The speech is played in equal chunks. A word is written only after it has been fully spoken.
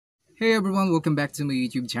Hey everyone, welcome back to my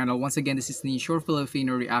YouTube channel. Once again, this is the short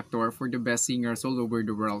Filipino reactor for the best singers all over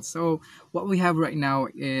the world. So, what we have right now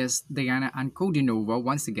is Diana Ankudinova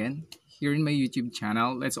once again here in my YouTube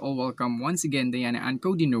channel. Let's all welcome once again Diana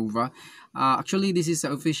Ankudinova. Actually, this is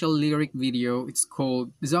the official lyric video. The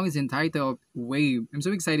song is entitled Wave. I'm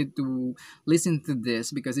so excited to listen to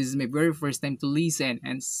this because this is my very first time to listen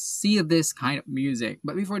and see this kind of music.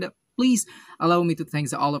 But before that, please allow me to thank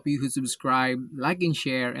all of you who subscribe, like, and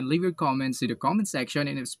share, and leave your comments in the comment section,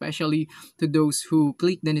 and especially to those who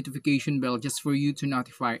click the notification bell just for you to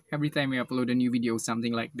notify every time I upload a new video,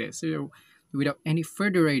 something like this. So, without any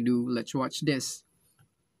further ado, let's watch this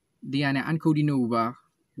Diana Ankudinova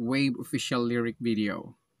Wave official lyric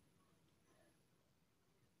video.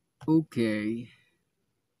 Okay.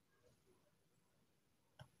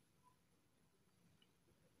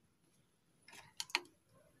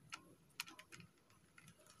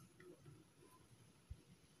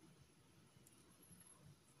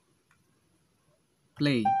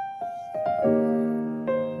 Play.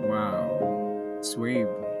 Wow. It's Wave.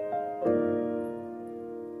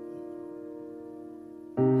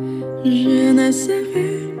 Je ne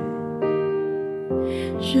serai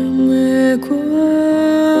jamais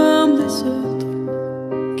comme les autres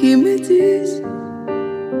qui me disent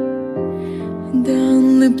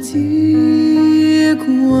dans les petits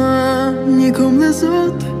coins, ni comme les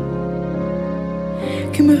autres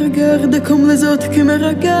qui me regardent comme les autres qui me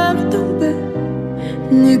regardent tomber,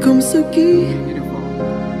 ni comme ceux qui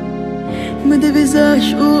me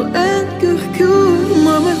dévisagent ou un cœur que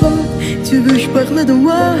m'aimera. Tu veux je parle de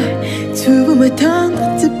moi, tu veux m'éteindre,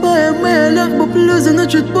 tu pas aimer l'herbe plus de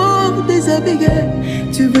notre pour déshabiller.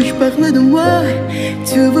 Tu veux je parle de moi,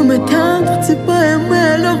 tu veux m'éteindre, tu pas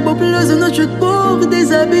aimer l'herbe plus de notre pour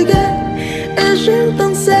déshabiller. Et je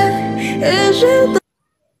dansais, et je dansais.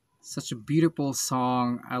 Such a beautiful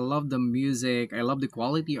song. I love the music. I love the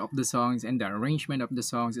quality of the songs and the arrangement of the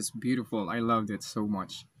songs. It's beautiful. I loved it so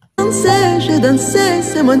much. J'ai dansé,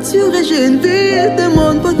 c'est m'entouré, j'ai une vie de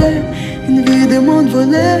monde volé, une vie de monde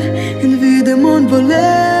volé, une vie de monde volé.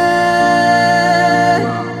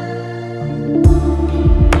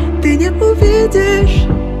 Ты не увидишь,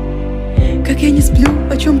 как я не сплю,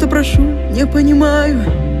 о чем-то прошу, не понимаю.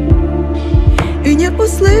 И не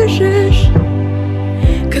услышишь,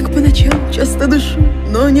 как по ночам часто дышу,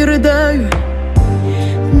 но не рыдаю.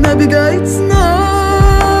 Набегает снов,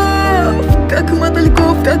 как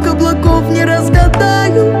мотыльков, как облаков, не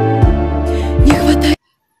разгадаю. Не хватает.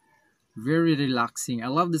 Very relaxing. I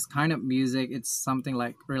love this kind of music. It's something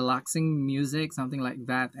like relaxing music, something like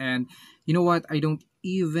that. And you know what? I don't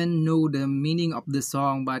even know the meaning of the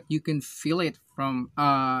song, but you can feel it from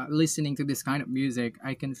listening to this kind of music.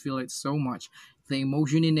 I can feel it so much. The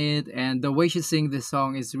emotion in it and the way she sings this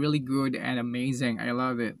song is really good and amazing. I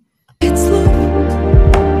love it.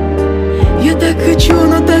 Я так хочу,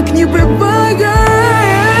 но так не бывает.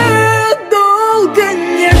 Долго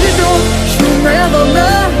не живет шумная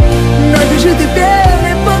волна, набежит и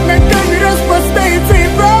пены под ногами распластается и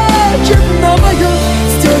плачет новая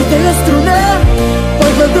стертая струна.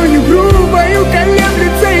 Под ладонью грубою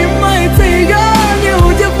колеблется и мается, и я не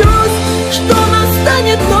удивлюсь, что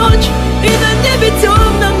настанет ночь, и на небе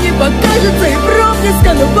темном не покажется и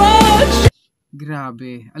проблеска ночь.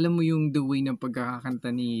 Grabe. Alam mo yung the way ng pagkakakanta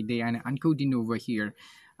ni Diana Ankudinova here.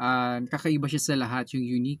 Kakaiba siya sa lahat. Yung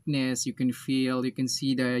uniqueness, you can feel, you can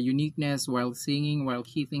see the uniqueness while singing, while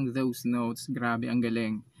hitting those notes. Grabe, ang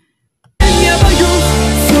galing. Не боюсь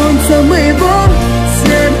солнца моего,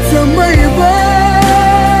 сердца моего.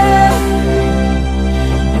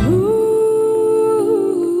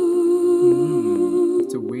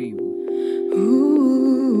 It's a wave.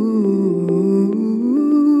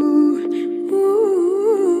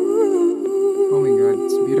 Oh my god,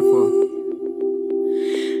 it's beautiful.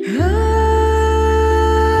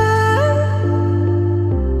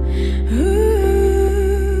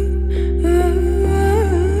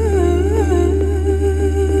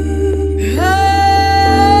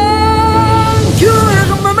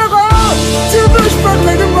 Tu veux je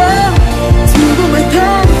parle de moi, tu veux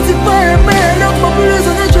m'éteindre, tu pas aimer l'heure pas plus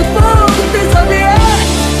de notre pour déshabiller.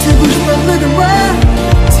 Tu veux je parle de moi,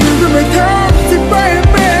 tu veux m'éteindre, tu pas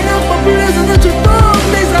aimer l'heure pas plus de notre pour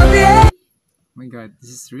déshabiller. Oh my god,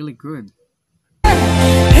 this is really good. Et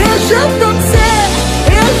je dansais,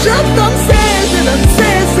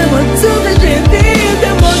 c'est mon tour et j'ai une vie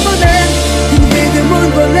de monde volé, une vie de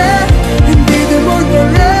monde volé, une vie de monde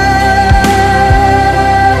volé.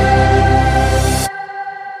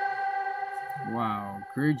 Wow,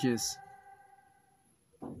 gorgeous.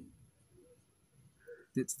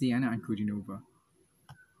 That's Diana Ankudinova.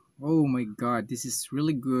 Oh my god, this is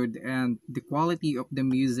really good, and the quality of the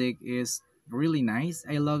music is really nice.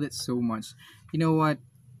 I love it so much. You know what?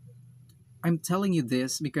 I'm telling you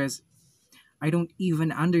this because I don't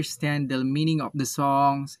even understand the meaning of the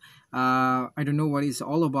songs. I don't know what it's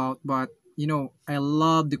all about, but I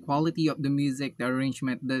love the quality of the music, the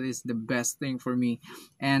arrangement. That is the best thing for me.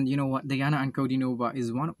 And you know what? Diana Ankudinova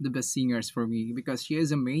is one of the best singers for me because she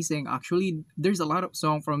is amazing. Actually, there's a lot of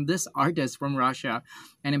song from this artist from Russia,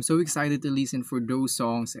 and I'm so excited to listen for those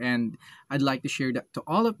songs. And I'd like to share that to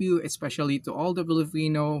all of you, especially to all the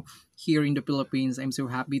Filipino here in the Philippines. I'm so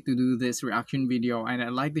happy to do this reaction video, and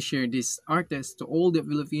I'd like to share this artist to all the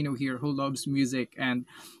Filipino here who loves music and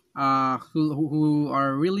who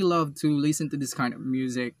are really love to listen to this kind of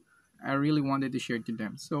music. I really wanted to share to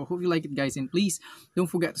them. So hope you like it, guys, and please don't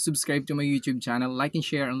forget to subscribe to my YouTube channel, like and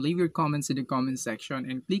share, and leave your comments in the comment section,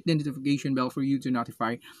 and click the notification bell for you to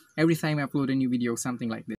notify every time I upload a new video, something like this.